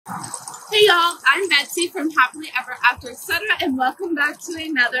y'all, I'm Betsy from Happily Ever After, etc., and welcome back to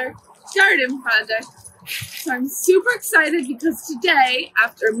another garden project. So I'm super excited because today,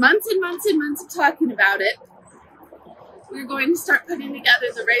 after months and months and months of talking about it, we're going to start putting together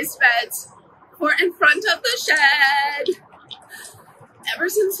the raised beds for in front of the shed. Ever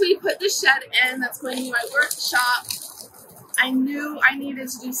since we put the shed in, that's going to be my workshop, I knew I needed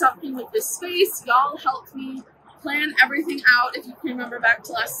to do something with this space. Y'all helped me plan everything out, if you can remember back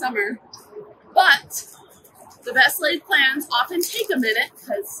to last summer. But the best laid plans often take a minute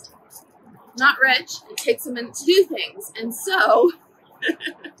because I'm not rich. It takes a minute to do things. And so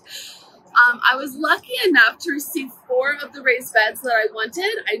I was lucky enough to receive 4 of the raised beds that I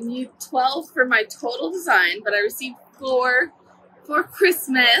wanted. I need 12 for my total design, but I received 4 for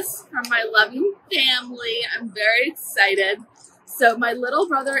Christmas from my loving family. I'm very excited. So my little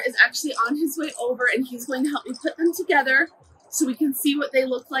brother is actually on his way over and he's going to help me put them together so we can see what they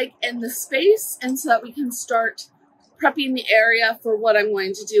look like in the space and so that we can start prepping the area for what I'm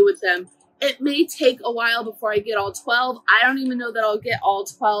going to do with them. It may take a while before I get all 12. I don't even know that I'll get all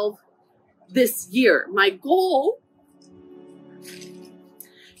 12 this year. My goal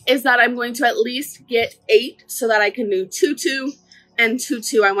is that I'm going to at least get 8 so that I can do 2-2 and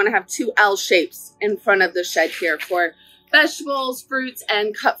 2-2. I want to have 2 L shapes in front of the shed here for vegetables, fruits,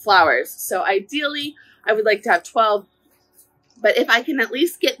 and cut flowers. So ideally, I would like to have 12. But if I can at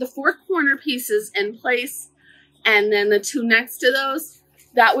least get the 4 corner pieces in place and then the 2 next to those,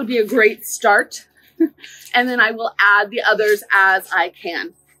 that would be a great start. And then I will add the others as I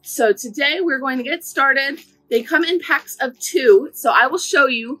can. So today we're going to get started. They come in packs of 2, so I will show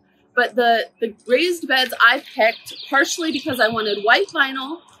you. But the raised beds I picked partially because I wanted white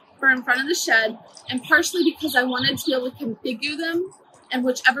vinyl for in front of the shed and partially because I wanted to be able to configure them in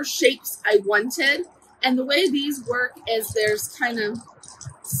whichever shapes I wanted. And the way these work is there's kind of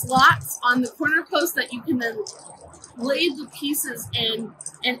slots on the corner post that you can then lay the pieces in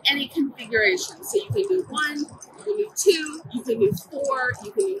any configuration. So you can do 1, you can do 2, you can do 4,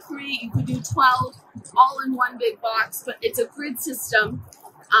 you can do 3, you can do 12, all in one big box, but it's a grid system.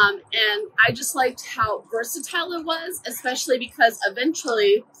 And I just liked how versatile it was, especially because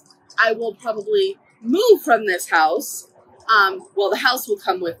eventually I will probably move from this house. Well, the house will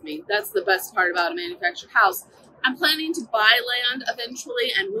come with me. That's the best part about a manufactured house. I'm planning to buy land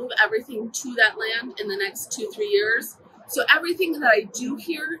eventually and move everything to that land in the next 2-3 years. So everything that I do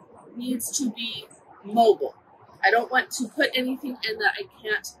here needs to be mobile. I don't want to put anything in that I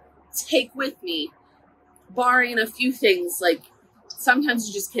can't take with me, barring a few things like sometimes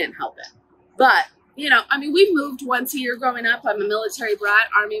you just can't help it. But, you know, I mean, we moved once a year growing up. I'm a military brat,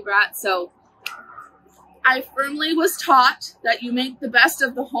 Army brat, so I firmly was taught that you make the best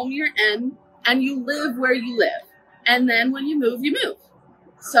of the home you're in and you live where you live. And then when you move, you move.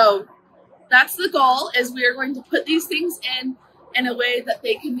 So that's the goal, is we are going to put these things in a way that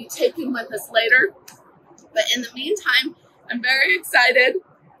they can be taken with us later. But in the meantime, I'm very excited.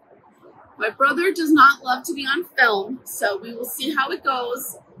 My brother does not love to be on film, so we will see how it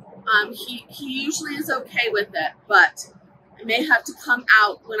goes. He usually is okay with it, but I may have to come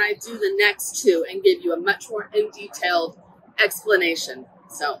out when I do the next 2 and give you a much more in-detailed explanation.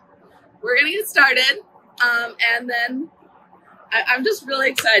 So we're going to get started, and then I'm just really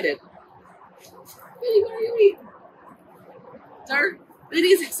excited. Biddy, what are you eating? Dirt?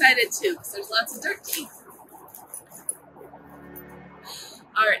 Biddy's excited too, because there's lots of dirt to eat.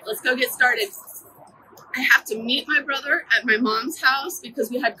 All right, let's go get started. I have to meet my brother at my mom's house because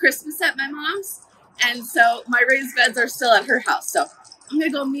we had Christmas at my mom's. And so my raised beds are still at her house. So I'm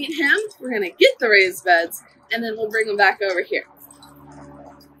going to go meet him. We're going to get the raised beds and then we'll bring them back over here.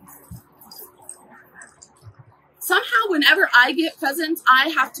 Somehow, whenever I get presents, I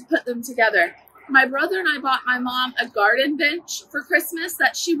have to put them together. My brother and I bought my mom a garden bench for Christmas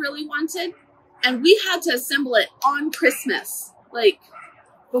that she really wanted. And we had to assemble it on Christmas, like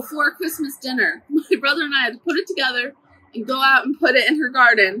before Christmas dinner. My brother and I had to put it together and go out and put it in her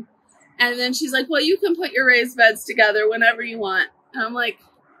garden. And then she's like, well, you can put your raised beds together whenever you want. And I'm like,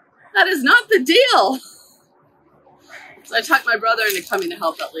 that is not the deal. So I talked my brother into coming to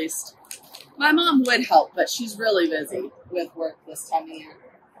help at least. My mom would help, but she's really busy with work this time of year.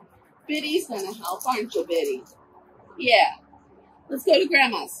 Biddy's gonna help, aren't you, Biddy? Yeah. Let's go to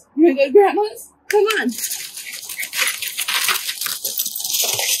Grandma's. You wanna go to Grandma's? Come on.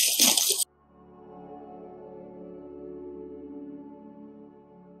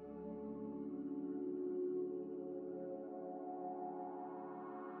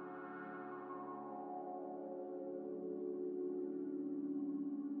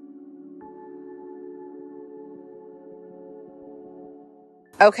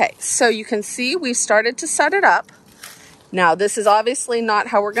 Okay, so you can see we started to set it up. Now, this is obviously not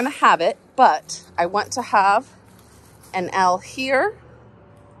how we're going to have it, but I want to have an L here,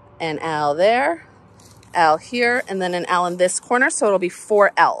 an L there, L here, and then an L in this corner, so it'll be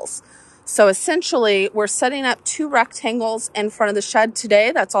 4 L's. So essentially, we're setting up 2 rectangles in front of the shed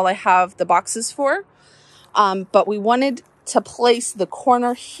today. That's all I have the boxes for. But we wanted to place the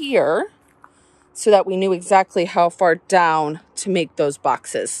corner here so that we knew exactly how far down to make those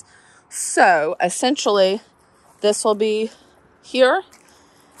boxes. So essentially, this will be here,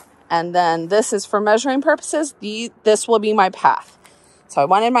 and then this is for measuring purposes. This will be my path. So I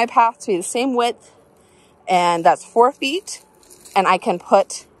wanted my path to be the same width, and that's 4 feet, and I can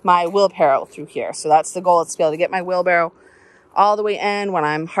put my wheelbarrow through here. So that's the goal, is to be able to get my wheelbarrow all the way in when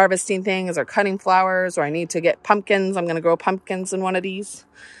I'm harvesting things or cutting flowers, or I need to get pumpkins. I'm going to grow pumpkins in one of these.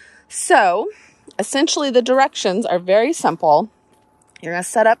 So essentially the directions are very simple. You're going to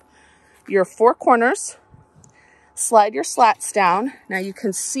set up your 4 corners, slide your slats down. Now you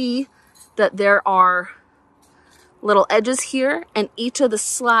can see that there are little edges here, and each of the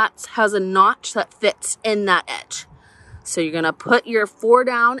slats has a notch that fits in that edge. So you're going to put your 4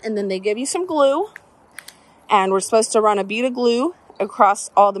 down, and then they give you some glue, and we're supposed to run a bead of glue across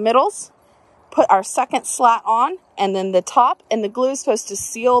all the middles, put our second slat on, and then the top, and the glue is supposed to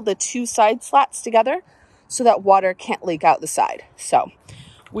seal the 2 side slats together so that water can't leak out the side. So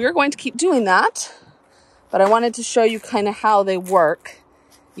we're going to keep doing that, but I wanted to show you kind of how they work.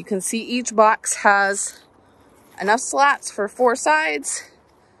 You can see each box has enough slats for 4 sides,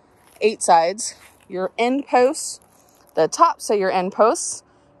 8 sides, your end posts, the tops of your end posts,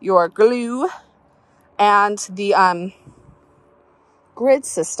 your glue, and the grid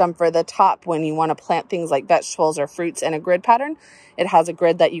system for the top. When you want to plant things like vegetables or fruits in a grid pattern, it has a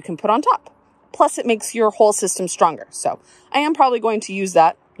grid that you can put on top. Plus, it makes your whole system stronger. So I am probably going to use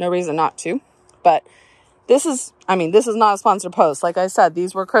that. No reason not to. But this is not a sponsored post. Like I said,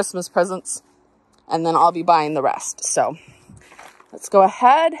 these were Christmas presents, and then I'll be buying the rest. So let's go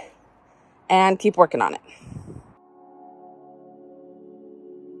ahead and keep working on it.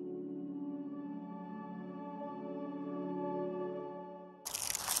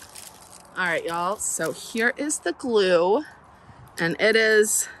 All right, y'all. So here is the glue, and it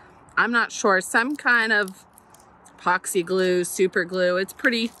is, I'm not sure, some kind of epoxy glue, super glue. It's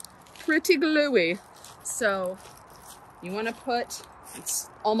pretty gluey. So you want to put, it's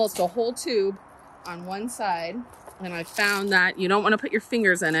almost a whole tube on one side, and I found that you don't want to put your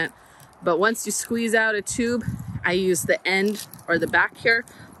fingers in it, but once you squeeze out a tube, I use the end or the back here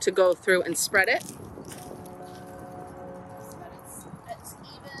to go through and spread it so that it's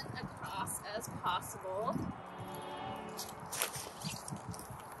even across as possible.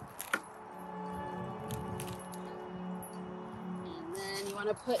 And then you want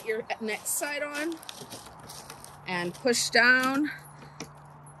to put your next side on and push down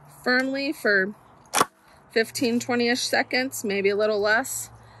firmly for 15-20-ish seconds, maybe a little less,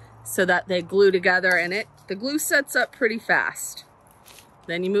 so that they glue together, and the glue sets up pretty fast.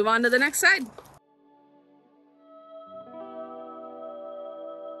 Then you move on to the next side.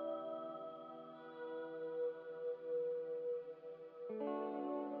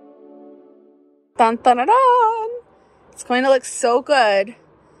 Dun, dun, dun, dun. It's going to look so good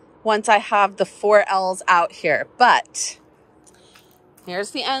once I have the 4 L's out here, but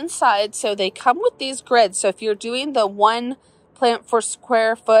here's the inside. So they come with these grids. So if you're doing the 1 plant for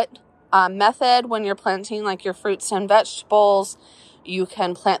square foot method, when you're planting like your fruits and vegetables, you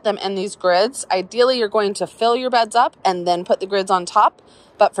can plant them in these grids. Ideally, you're going to fill your beds up and then put the grids on top.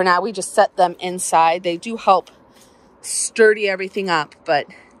 But for now, we just set them inside. They do help sturdy everything up. But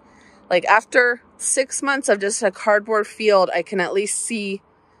like after 6 months of just a cardboard field, I can at least see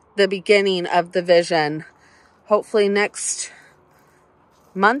the beginning of the vision. Hopefully next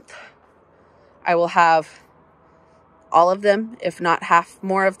month, I will have all of them, if not half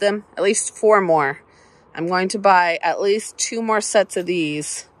more of them, at least 4 more. I'm going to buy at least 2 more sets of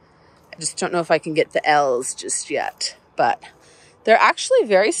these. I just don't know if I can get the L's just yet, but they're actually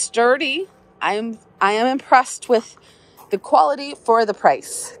very sturdy. I am impressed with the quality for the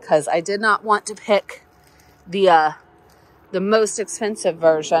price, because I did not want to pick the most expensive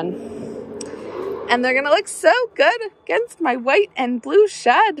version. And they're gonna look so good against my white and blue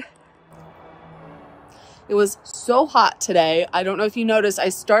shed. It was so hot today. I don't know if you noticed, I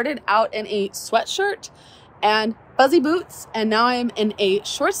started out in a sweatshirt and fuzzy boots, and now I'm in a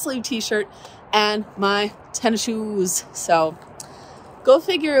short sleeve t-shirt and my tennis shoes. So go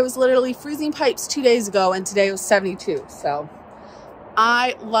figure, it was literally freezing pipes 2 days ago, and today it was 72. So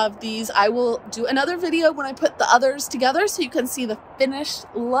I love these. I will do another video when I put the others together so you can see the finished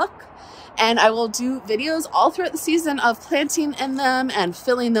look. And I will do videos all throughout the season of planting in them and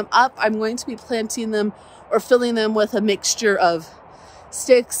filling them up. I'm going to be planting them or filling them with a mixture of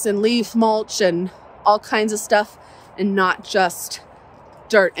sticks and leaf mulch and all kinds of stuff, and not just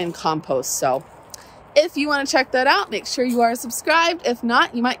dirt and compost. So if you want to check that out, make sure you are subscribed. If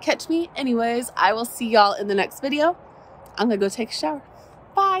not, you might catch me anyways. I will see y'all in the next video. I'm gonna go take a shower.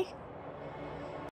 Bye.